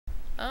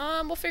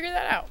We'll figure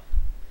that out.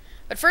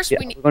 But first Yeah,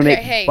 we need. we're gonna Hey,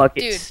 make hey, dude.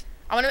 buckets.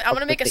 I'm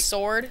gonna make a Okay.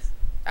 sword.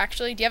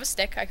 Actually, do you have a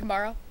stick I can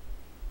borrow?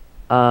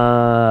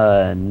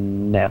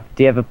 No.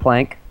 Do you have a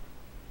plank?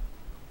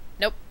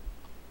 Nope.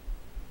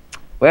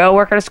 Well,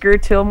 we're gonna screw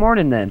it till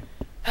morning then.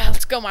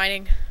 Let's go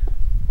mining.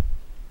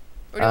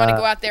 Or do you want to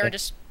go out there and Okay.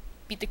 just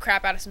beat the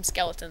crap out of some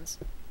skeletons?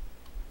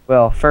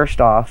 Well,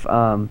 first off,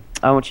 I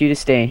want you to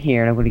stay in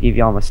here, and I'm gonna give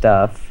you all my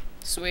stuff.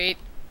 Sweet.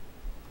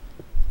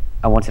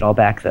 I want it all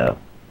back though.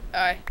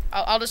 Alright.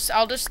 I'll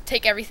just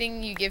take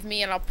everything you give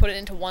me and I'll put it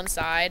into one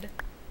side.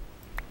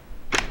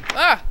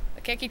 Ah! I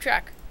can't keep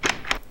track.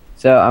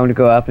 So I'm gonna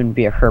go up and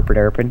be a herpet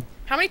erpin.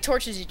 How many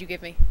torches did you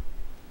give me?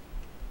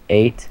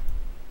 8.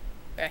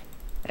 Okay.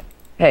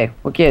 Hey,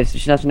 what gives?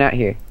 There's nothing out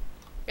here.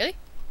 Really?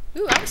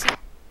 Ooh, obviously.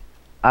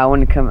 I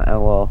want to come. Oh,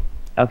 well,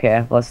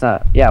 okay. Let's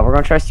not. Yeah, we're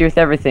gonna trust you with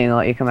everything and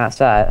let you come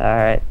outside. All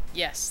right.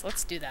 Yes,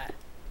 let's do that.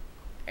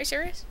 Are you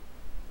serious?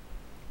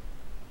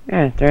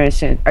 Yeah.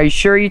 Are you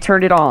sure you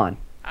turned it on?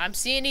 I'm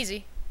seeing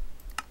easy.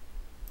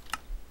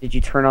 Did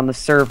you turn on the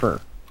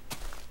server?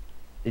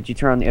 Did you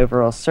turn on the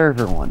overall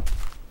server one?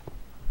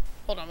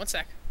 Hold on one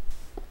sec.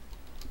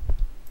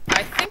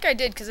 I think I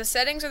did, because the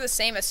settings are the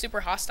same as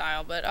Super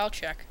Hostile, but I'll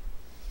check.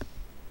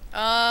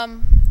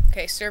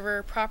 Okay,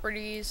 server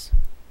properties.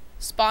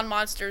 Spawn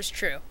monsters,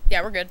 true.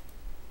 Yeah, we're good.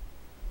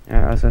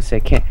 I was gonna say,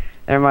 that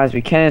reminds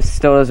me. Kenneth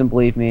still doesn't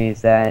believe me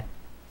that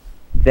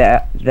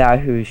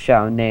who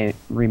shall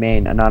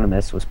remain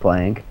anonymous was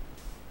playing.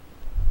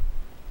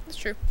 That's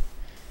true.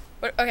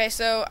 But, okay,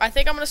 so I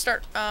think I'm gonna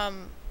start,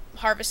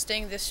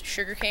 harvesting this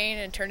sugarcane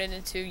and turn it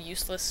into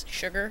useless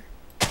sugar.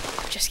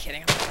 Just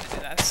kidding, I'm not gonna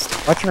do that.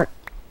 That's stupid.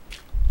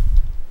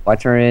 Why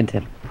turn it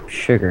into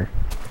sugar?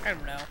 I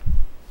don't know.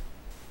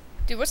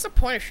 Dude, what's the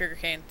point of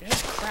sugarcane?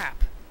 It's just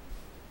crap.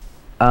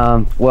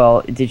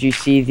 Well, did you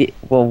see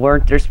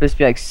weren't there supposed to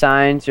be like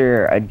signs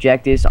or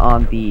objectives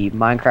on the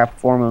Minecraft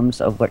forums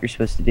of what you're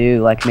supposed to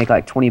do? Like make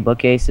like 20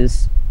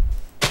 bookcases?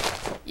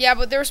 Yeah,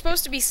 but there were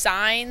supposed to be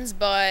signs,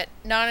 but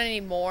not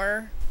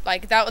anymore.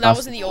 Like, that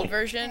was in the old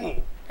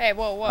version. Hey,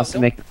 whoa, whoa. Also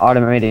Don't, make an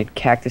automated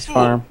cactus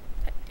farm.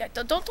 yeah,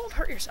 don't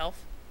hurt yourself.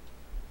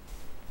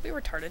 Be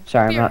retarded.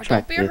 Sorry, Don't be I'm not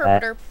trying don't be to a do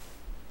that. herpiter.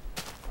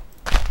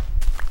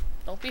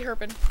 Don't be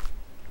herping.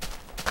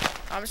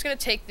 I'm just gonna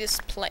take these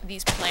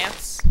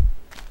plants.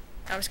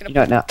 I'm just gonna You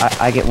know, no,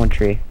 I get one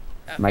tree.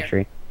 My here,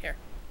 tree. Here.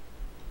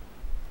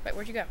 Wait,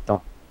 where'd you go?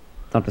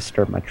 Don't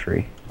disturb my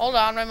tree. Hold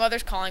on, my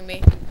mother's calling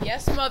me.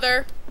 Yes,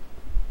 mother.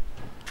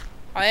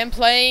 I am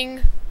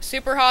playing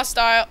Super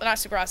Hostile, not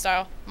Super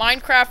Hostile,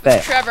 Minecraft with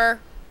Bet. Trevor.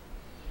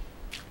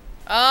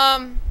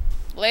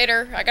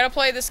 Later. I gotta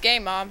play this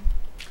game, Mom.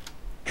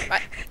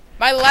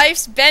 My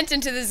life's bent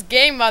into this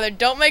game, Mother.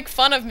 Don't make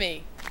fun of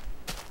me.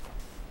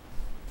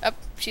 Oh,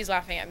 she's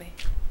laughing at me.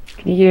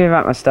 Can you give me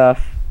about my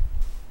stuff?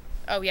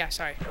 Oh, yeah,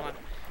 sorry. Hold on.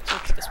 So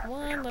let's do this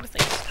one little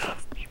thing.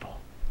 People.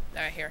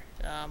 Alright, here.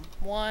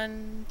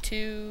 1,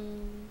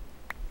 2...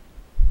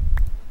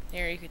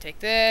 Here, you can take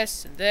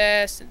this, and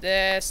this, and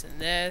this, and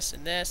this,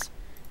 and this.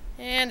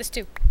 And this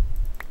too.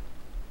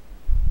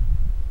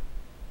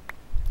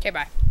 Okay,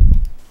 bye.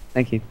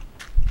 Thank you.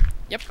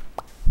 Yep.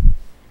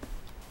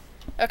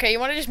 Okay, you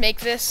want to just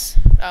make this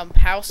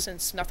house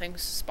since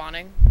nothing's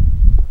spawning?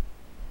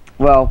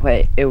 Well,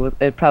 wait.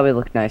 It'd probably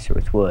look nicer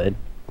with wood.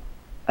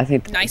 I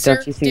think. Nicer?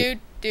 Don't you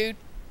think?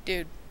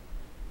 Dude.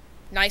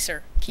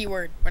 Nicer.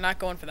 Keyword. We're not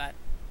going for that.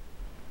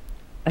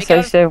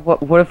 I said,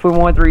 what if we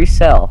wanted to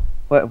resell?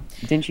 What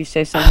didn't you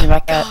say something Oh my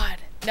about that? god.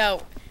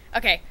 No.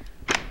 Okay.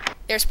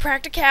 There's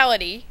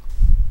practicality.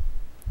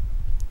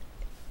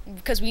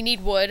 Because we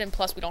need wood, and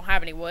plus we don't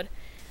have any wood.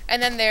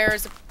 And then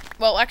there's...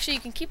 Well, actually, you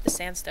can keep the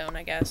sandstone,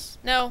 I guess.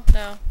 No.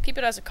 Keep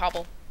it as a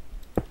cobble.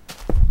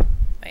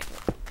 Wait.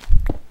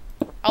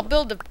 I'll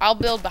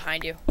build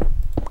behind you.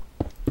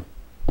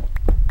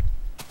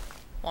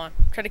 Hold on.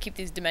 Try to keep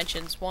these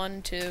dimensions.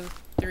 1, 2,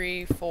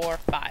 3, 4,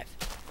 5.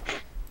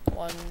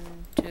 1,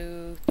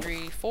 2,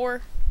 3,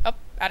 4. Up.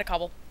 Add a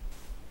cobble.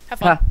 Have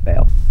fun. Ha,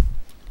 fail.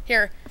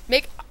 Here,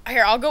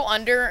 I'll go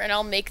under and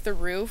I'll make the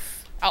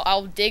roof.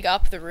 I'll dig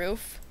up the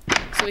roof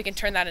so we can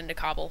turn that into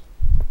cobble.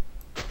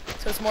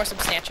 So it's more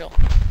substantial.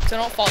 So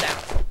don't fall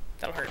down.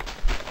 That'll hurt.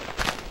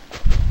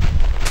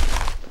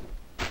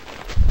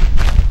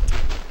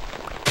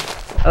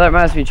 Oh, that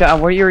reminds me, John.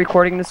 What are you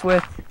recording this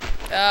with?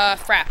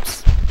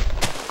 Fraps.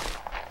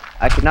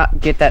 I could not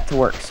get that to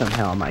work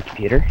somehow on my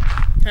computer.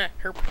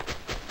 Herp.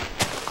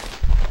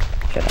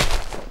 Shut up.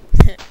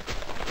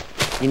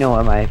 You know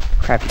what my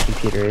crappy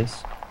computer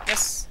is.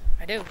 Yes,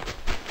 I do.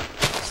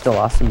 Still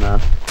awesome though.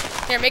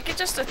 Here, make it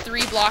just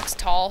 3 blocks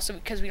tall, so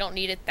because we don't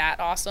need it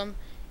that awesome.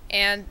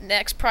 And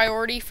next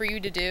priority for you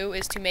to do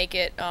is to make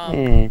it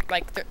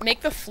like make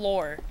the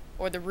floor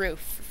or the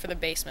roof for the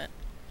basement,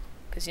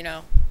 because you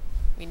know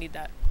we need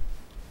that.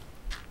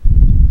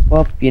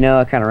 Well, you know,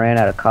 I kind of ran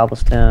out of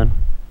cobblestone.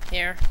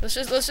 Here, let's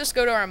just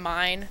go to our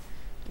mine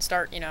and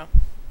start, you know,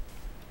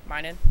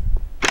 mining.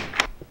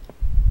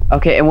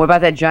 Okay, and what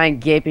about that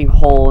giant gaping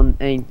hole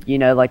and you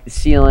know, like the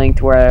ceiling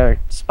to where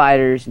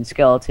spiders and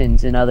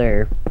skeletons and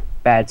other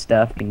bad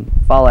stuff can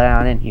fall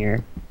down in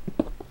here.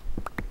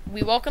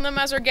 We welcome them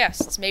as our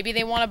guests. Maybe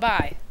they want to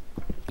buy.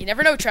 You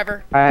never know,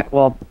 Trevor. Alright,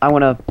 well, I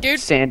want to Dude,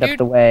 sand up dude.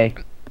 the way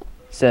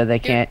so they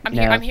can't, I'm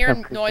you know, I'm hearing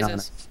come creeping on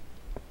noises. us.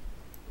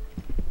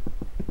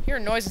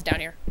 Hearing noises down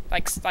here,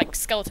 like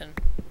skeleton.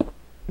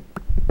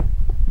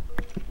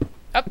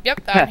 Oh,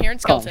 yep, I'm hearing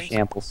Call 'em skeletons.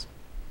 shambles.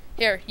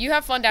 Here, you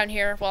have fun down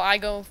here while I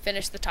go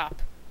finish the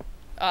top.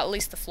 At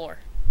least the floor.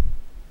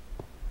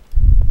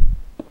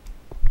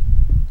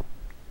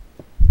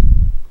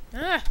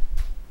 Ah.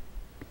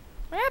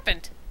 What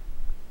happened?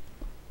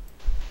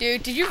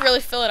 Dude, did you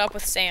really fill it up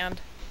with sand?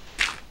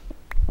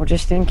 Well,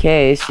 just in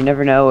case, you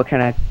never know what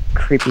kind of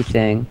creepy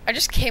thing. I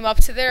just came up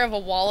to there of a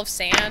wall of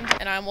sand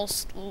and I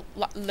almost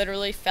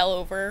literally fell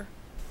over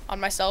on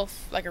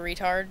myself like a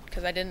retard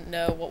because I didn't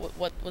know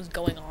what was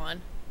going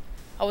on.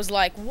 I was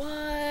like,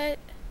 what?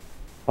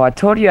 Well, I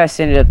told you I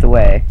sanded up the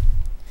way.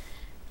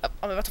 Oh,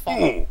 I'm about to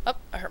fall. Oh,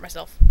 I hurt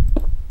myself.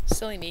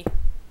 Silly me.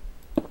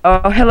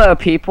 Oh, hello,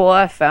 people.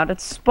 I found a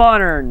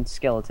spawner and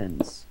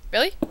skeletons.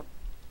 Really?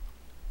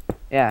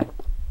 Yeah.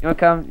 You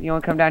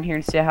wanna come down here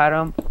and say hi to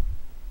him?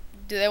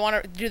 Do they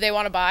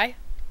want to buy?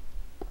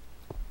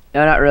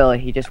 No, not really.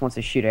 He just wants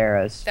to shoot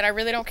arrows. Then I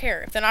really don't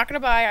care. If they're not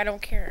gonna buy, I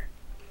don't care.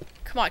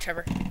 Come on,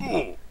 Trevor.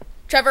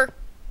 Trevor!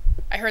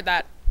 I heard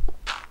that.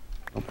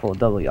 We'll pull a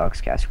double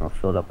Yox cask and we'll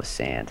fill it up with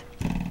sand.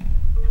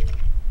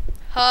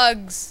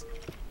 Hugs.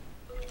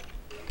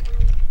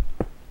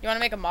 You wanna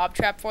make a mob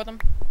trap for them?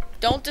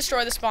 Don't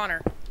destroy the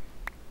spawner.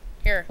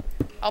 Here.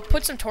 I'll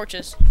put some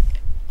torches.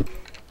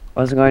 I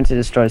wasn't going to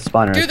destroy the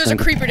spawner. Dude, there's a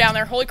creeper down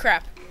there. Holy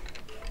crap.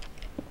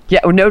 Yeah,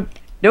 oh, no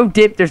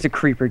dip, there's a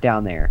creeper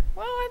down there.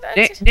 Well,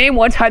 that's... Name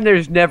one time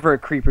there's never a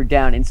creeper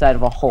down inside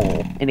of a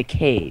hole in a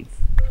cave.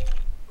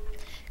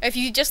 If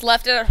you just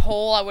left it at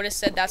hole, I would have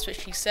said that's what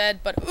she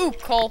said, but ooh,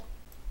 coal.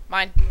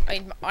 Mine. I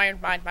mean, iron.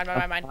 Mine.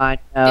 Fine,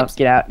 no, Dibs.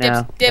 get out Dibs.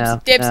 now. Dibs.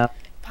 No, Dibs. no.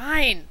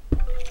 Fine.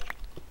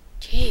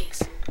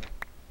 Jeez.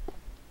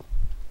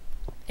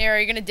 Here, are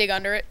you gonna dig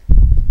under it?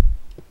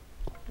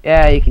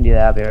 Yeah, you can do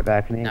that. I'll be right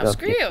back. And then No, go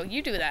screw get- you.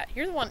 You do that.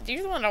 You're the one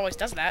that always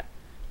does that.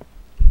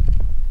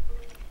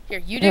 Here,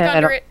 you dig Yeah, I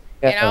under don't- it,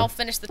 yeah, and so- I'll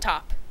finish the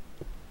top.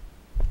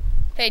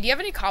 Hey, do you have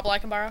any cobble I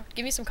can borrow?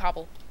 Give me some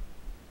cobble.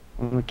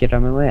 I'm gonna get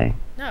on my way.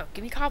 No,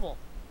 give me cobble.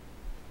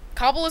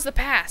 Cobble is the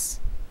pass.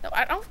 No,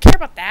 I don't care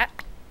about that.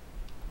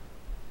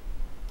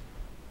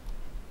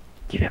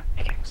 Give me a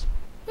pickaxe.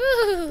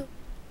 Woo!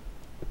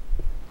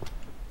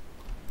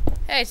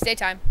 Hey, it's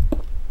daytime.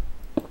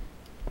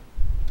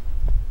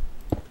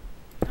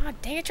 God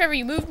dang it, Trevor,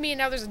 you moved me and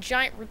now there's a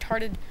giant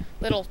retarded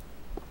little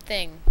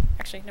thing.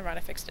 Actually, never mind,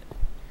 I fixed it.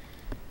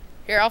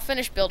 Here, I'll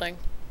finish building.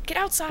 Get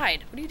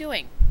outside. What are you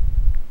doing?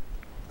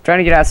 Trying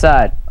to get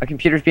outside. My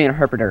computer's being a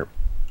herpaderp.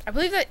 I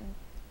believe that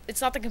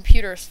it's not the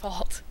computer's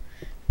fault.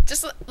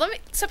 Just let me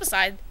step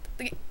aside.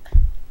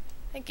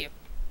 Thank you.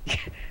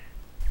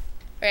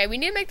 Okay, we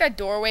need to make that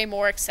doorway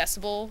more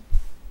accessible.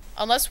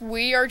 Unless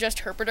we are just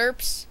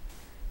herpaderps,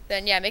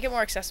 then yeah, make it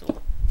more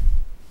accessible.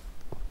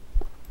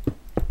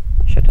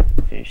 Should have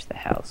finished the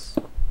house.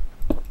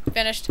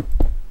 Finished.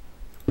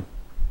 Do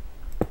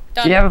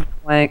Done. you have a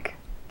plank?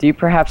 Do you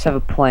perhaps have a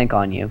plank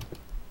on you?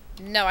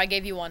 No, I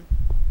gave you one.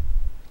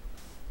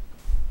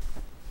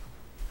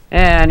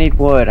 I need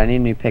wood. I need a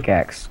new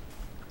pickaxe.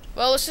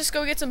 Well, let's just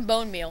go get some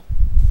bone meal.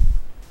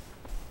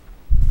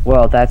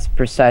 Well, that's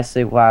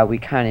precisely why we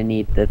kind of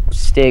need the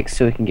sticks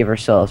so we can give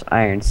ourselves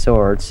iron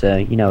swords so,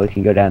 you know, we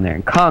can go down there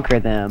and conquer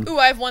them. Ooh,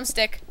 I have one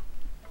stick.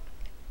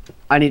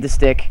 I need the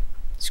stick.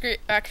 Screw.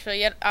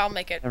 Actually, yeah, I'll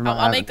make it. Never mind,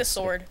 I I'll have make the the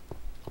sword.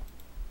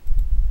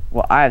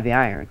 Well, I have the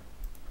iron.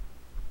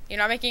 You're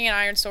not making an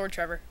iron sword,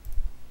 Trevor.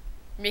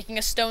 You're making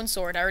a stone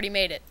sword. I already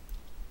made it.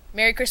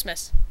 Merry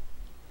Christmas.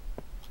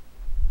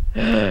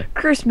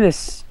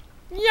 Christmas!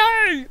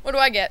 Yay! What do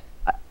I get?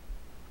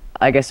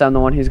 I guess I'm the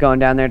one who's going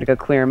down there to go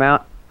clear them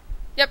out.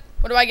 Yep.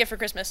 What do I get for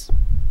Christmas?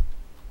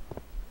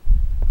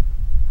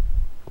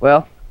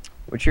 Well,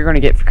 what you're going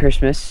to get for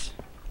Christmas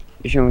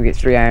is you're going to get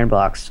 3 iron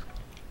blocks.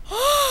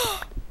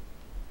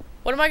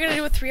 What am I gonna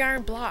do with 3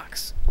 iron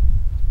blocks?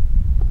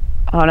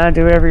 Oh no,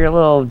 do whatever your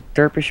little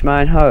derpish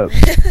mind hopes.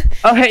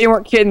 Oh hey, you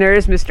weren't kidding, there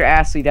is Mr.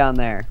 Astley down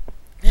there.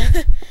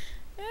 Hey,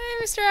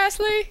 Mr.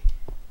 Astley.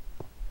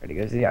 Ready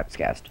goes the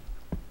Oxcast.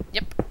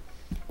 Yep.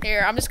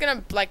 Here, I'm just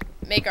gonna like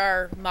make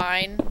our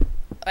mine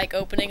like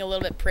opening a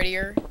little bit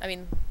prettier. I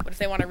mean, what if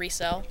they want to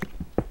resell?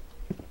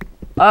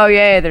 Oh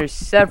yeah, there's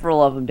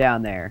several of them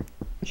down there.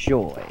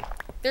 Joy.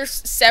 There's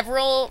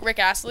several Rick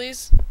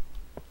Astleys.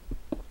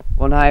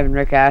 Well, not even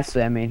Rick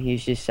Astley. I mean,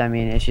 he's just, I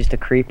mean, it's just a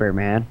creeper,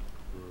 man.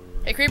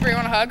 Hey, Creeper, you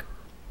want a hug?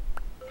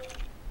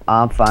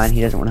 I'm fine.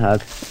 He doesn't want to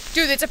hug.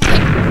 Dude, it's a pig.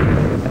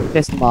 I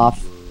pissed him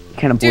off. He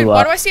kind of blew Dude,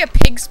 why up. do I see a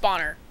pig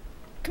spawner?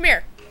 Come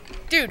here.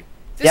 Dude.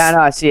 This Yeah, I know.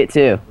 I see it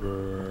too.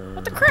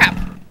 What the crap?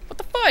 What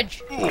the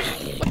fudge?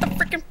 What the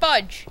frickin'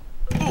 fudge?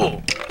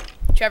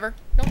 Trevor,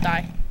 don't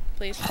die.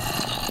 Please.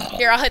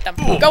 Here, I'll hit them.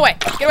 Go away.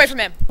 Get away from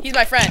him. He's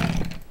my friend.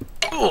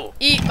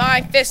 Eat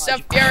my fists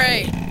of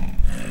fury.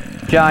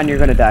 John, you're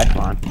gonna die.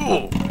 Come on.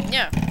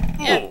 Yeah.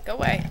 Yeah, go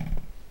away.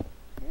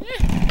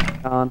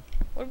 on.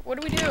 What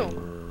do we do?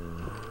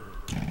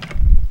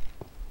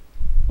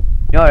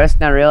 You know what I just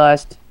now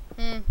realized?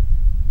 Hmm.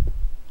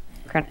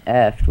 We're kind of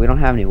effed. We don't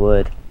have any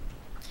wood.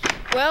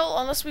 Well,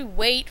 unless we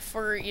wait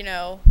for, you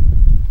know,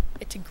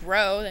 it to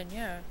grow, then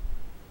yeah.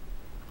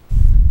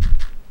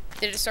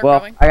 Did it start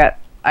growing? I got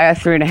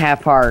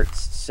 3.5 hearts,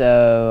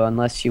 so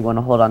unless you want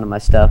to hold on to my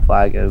stuff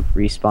while I go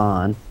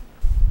respawn.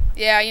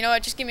 Yeah, you know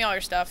what? Just give me all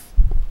your stuff.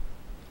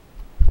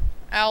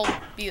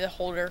 I'll be the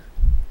holder.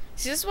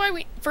 See, this is why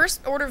we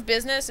first order of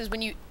business is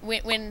when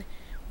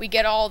we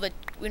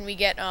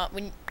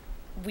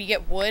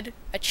get wood.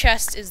 A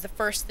chest is the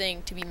first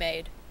thing to be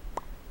made.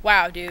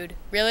 Wow, dude,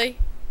 really?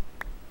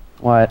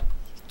 What?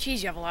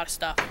 Jeez, you have a lot of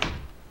stuff.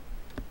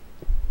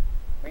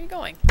 Where are you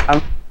going?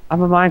 I'm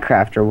a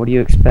Minecrafter. What do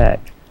you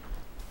expect?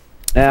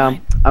 Now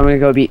Fine. I'm gonna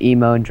go be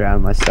emo and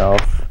drown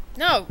myself.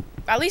 No,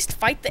 at least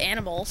fight the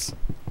animals.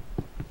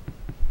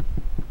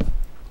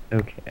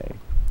 Okay.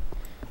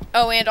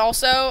 Oh, and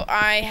also,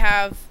 I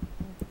have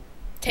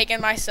taken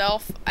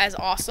myself as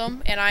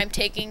awesome, and I'm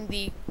taking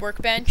the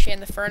workbench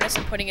and the furnace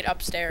and putting it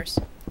upstairs.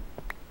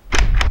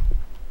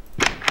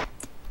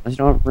 Just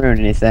don't ruin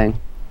anything.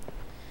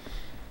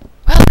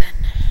 Well then,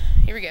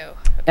 here we go.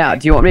 Okay. Now,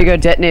 do you want me to go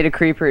detonate a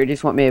creeper, or you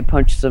just want me to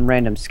punch some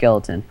random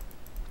skeleton?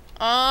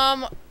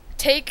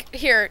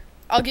 Here,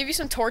 I'll give you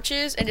some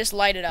torches and just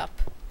light it up.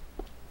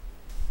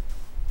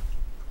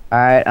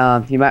 Alright,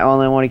 you might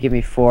only want to give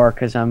me 4,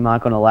 because I'm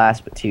not going to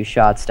last but 2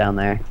 shots down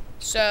there.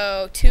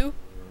 So, 2?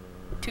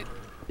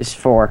 Just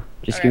 4.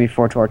 Just Okay. give me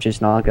 4 torches,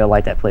 and I'll go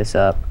light that place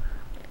up.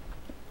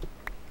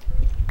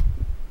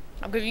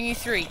 I'm giving you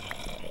 3.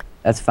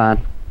 That's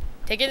fine.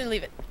 Take it and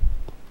leave it.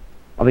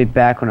 I'll be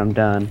back when I'm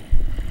done.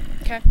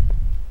 Okay.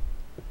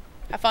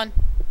 Have fun.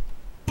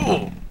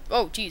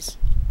 Oh, jeez.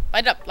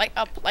 Light up, light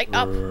up, light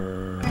up.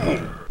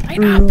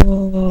 Light up!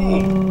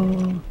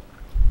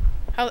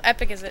 How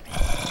epic is it?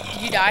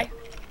 Did you die?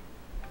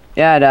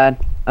 Yeah, I died.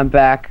 I'm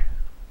back.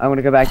 I'm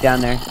gonna go back down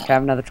there. Can I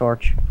have another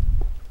torch?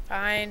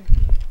 Fine.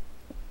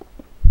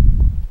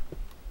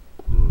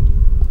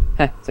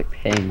 It's like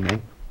paying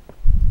me.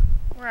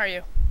 Where are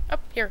you?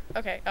 Up here.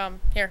 Okay,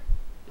 here.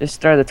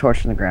 Just throw the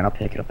torch on the ground. I'll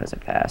pick it up as I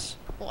pass.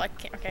 Well, I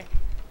can't. Okay.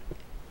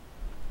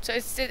 So I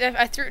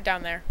threw it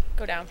down there.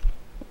 Go down.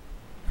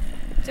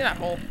 It's in that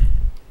hole.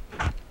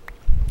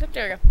 Yep,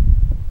 there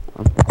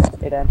we go.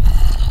 Hey, Dad.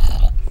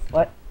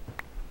 What?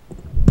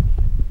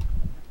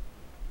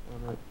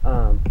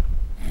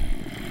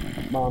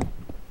 Mom.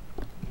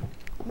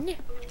 Yeah.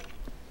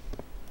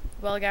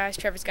 Well, guys,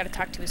 Trevor's got to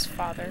talk to his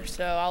father,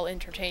 so I'll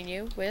entertain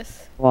you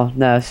with Well,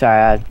 no,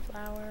 sorry.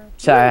 flour.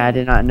 I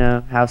did not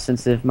know how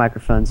sensitive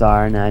microphones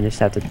are, and I just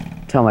have to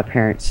tell my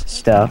parents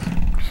stuff.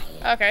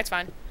 Okay, it's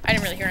fine. I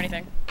didn't really hear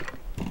anything.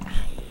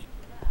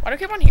 Why do I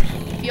keep on here?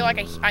 I feel like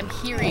I'm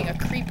hearing a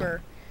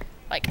creeper,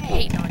 like,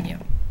 hating on you.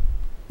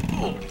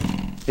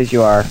 Because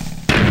you are.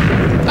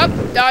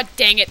 Oh, oh,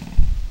 dang it.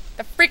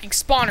 The freaking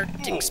spawner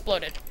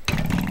exploded.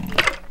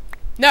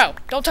 No,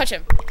 don't touch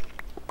him.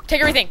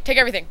 Take everything, take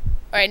everything.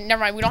 Alright, never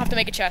mind, we don't have to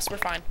make a chest, we're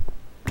fine.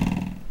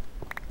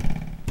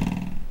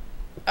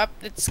 Up,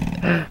 it's...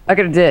 I got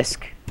a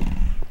disc.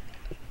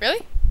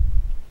 Really?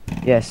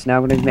 Yes, now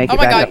I'm gonna make Oh it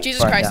my back god, up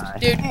Jesus before I Christ.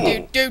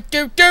 die. Dude.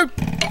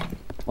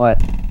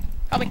 What?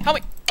 Help me, help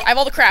me. I have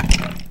all the crap.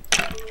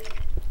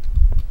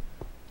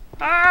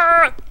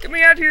 Ah, get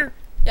me out of here.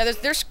 Yeah,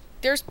 there's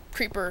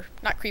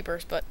not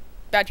creepers, but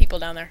bad people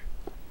down there.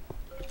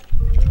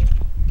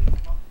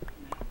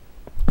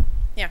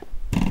 Yeah.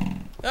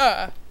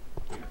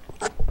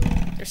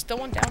 There's still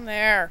one down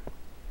there.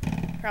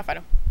 Here, I'll fight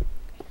him.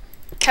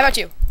 How about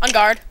you? On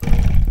guard.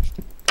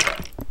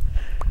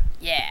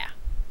 Yeah.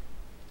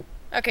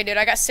 Okay, dude,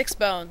 I got 6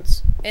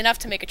 bones. Enough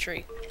to make a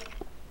tree.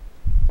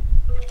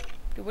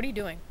 Dude, what are you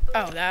doing?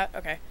 Oh, that?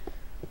 Okay.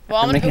 Well,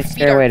 I'm gonna making go a feed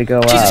stairway to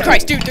go Jesus up.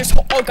 Christ, dude, there's...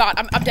 Oh, God,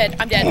 I'm dead.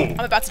 I'm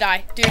about to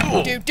die. Dude,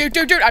 I'm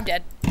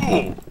dead.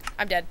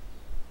 I'm dead.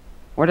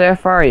 Where the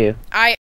F are you? I